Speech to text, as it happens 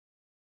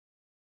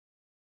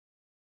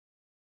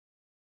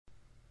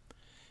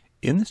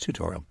In this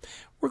tutorial,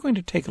 we're going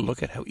to take a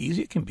look at how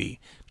easy it can be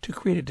to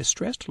create a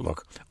distressed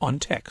look on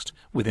text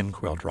within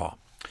CorelDRAW.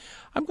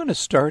 I'm going to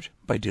start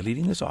by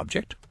deleting this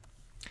object.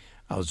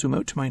 I'll zoom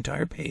out to my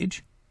entire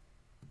page.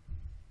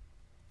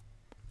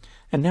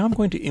 And now I'm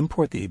going to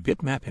import the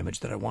bitmap image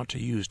that I want to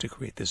use to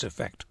create this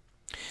effect.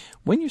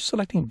 When you're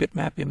selecting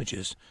bitmap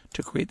images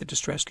to create the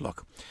distressed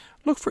look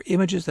for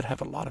images that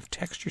have a lot of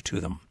texture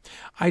to them.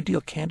 Ideal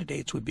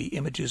candidates would be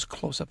images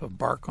close-up of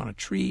bark on a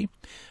tree,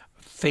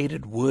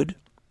 faded wood,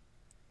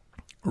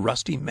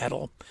 rusty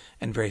metal,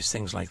 and various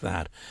things like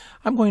that.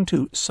 I'm going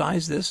to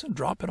size this,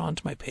 drop it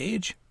onto my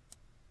page,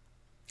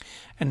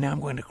 and now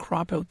I'm going to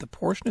crop out the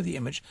portion of the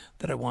image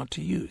that I want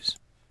to use.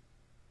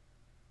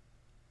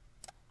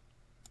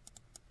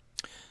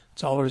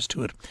 That's all there is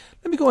to it.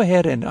 Let me go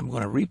ahead and I'm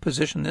going to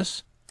reposition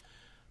this.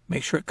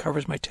 Make sure it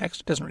covers my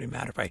text. It doesn't really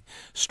matter if I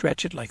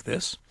stretch it like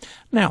this.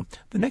 Now,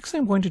 the next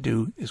thing I'm going to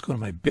do is go to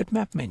my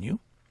bitmap menu,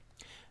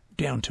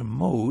 down to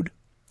Mode,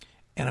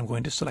 and I'm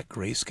going to select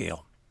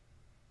Grayscale.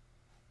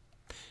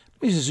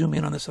 Let me zoom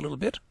in on this a little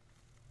bit.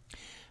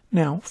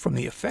 Now, from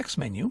the Effects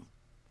menu,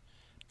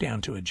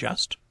 down to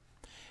Adjust,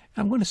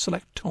 I'm going to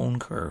select Tone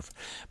Curve.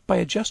 By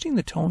adjusting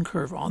the tone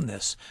curve on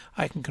this,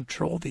 I can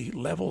control the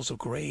levels of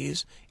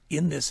grays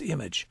in this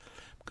image.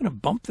 I'm going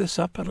to bump this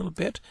up a little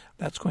bit.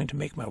 That's going to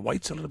make my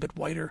whites a little bit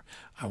whiter.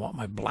 I want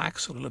my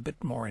blacks a little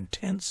bit more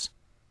intense.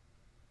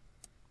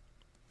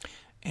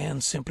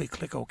 And simply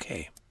click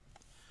OK.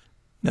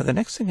 Now the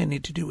next thing I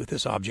need to do with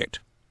this object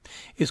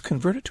is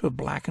convert it to a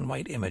black and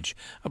white image.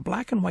 A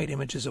black and white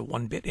image is a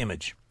 1-bit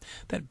image.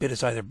 That bit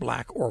is either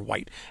black or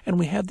white, and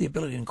we have the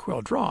ability in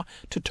CorelDRAW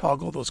to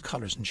toggle those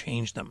colors and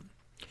change them.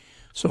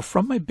 So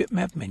from my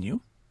bitmap menu,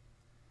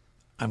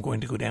 I'm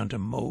going to go down to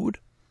Mode,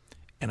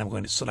 and I'm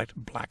going to select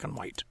black and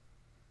white.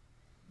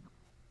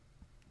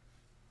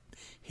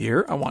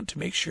 Here I want to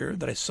make sure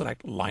that I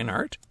select line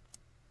art.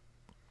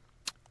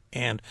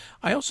 And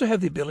I also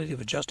have the ability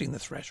of adjusting the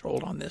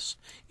threshold on this.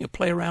 You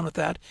play around with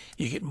that,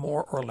 you get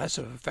more or less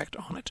of an effect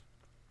on it.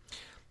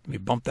 Let me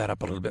bump that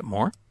up a little bit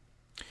more.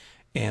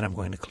 And I'm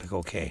going to click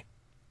OK.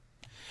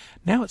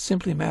 Now it's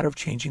simply a matter of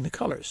changing the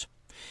colors.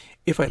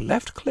 If I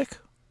left click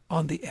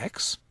on the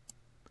X,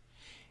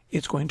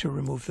 it's going to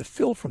remove the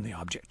fill from the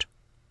object.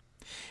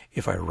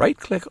 If I right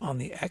click on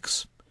the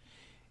X,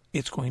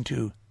 it's going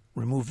to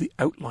remove the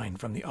outline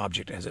from the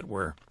object, as it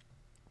were.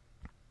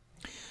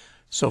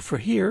 So for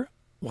here,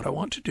 what I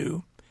want to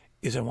do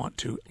is I want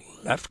to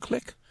left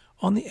click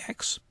on the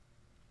X.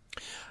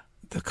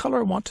 The color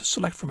I want to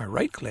select for my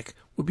right click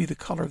would be the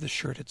color of the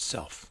shirt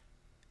itself.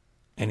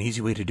 An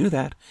easy way to do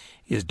that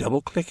is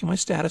double click in my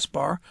status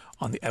bar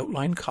on the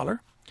outline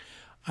color.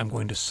 I'm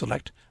going to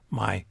select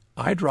my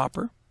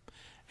eyedropper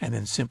and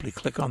then simply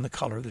click on the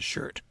color of the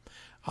shirt.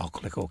 I'll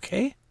click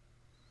OK.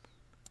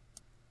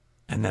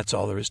 And that's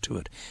all there is to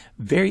it.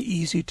 Very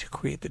easy to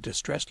create the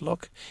distressed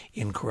look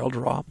in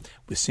CorelDRAW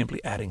with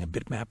simply adding a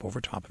bitmap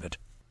over top of it.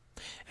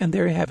 And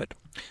there you have it.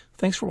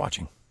 Thanks for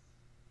watching.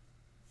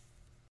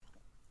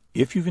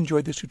 If you've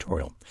enjoyed this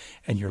tutorial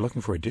and you're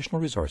looking for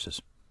additional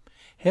resources,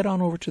 head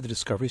on over to the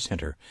Discovery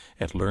Center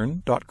at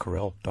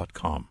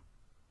learn.corel.com.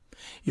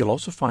 You'll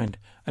also find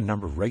a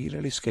number of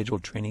regularly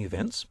scheduled training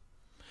events,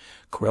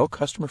 Corel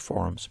customer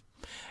forums,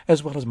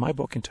 as well as my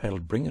book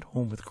entitled Bring It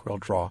Home with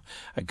CorelDRAW,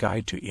 a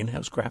guide to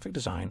in-house graphic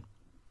design,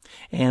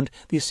 and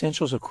the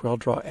essentials of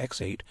CorelDRAW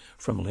X8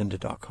 from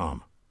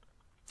lynda.com.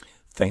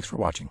 Thanks for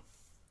watching.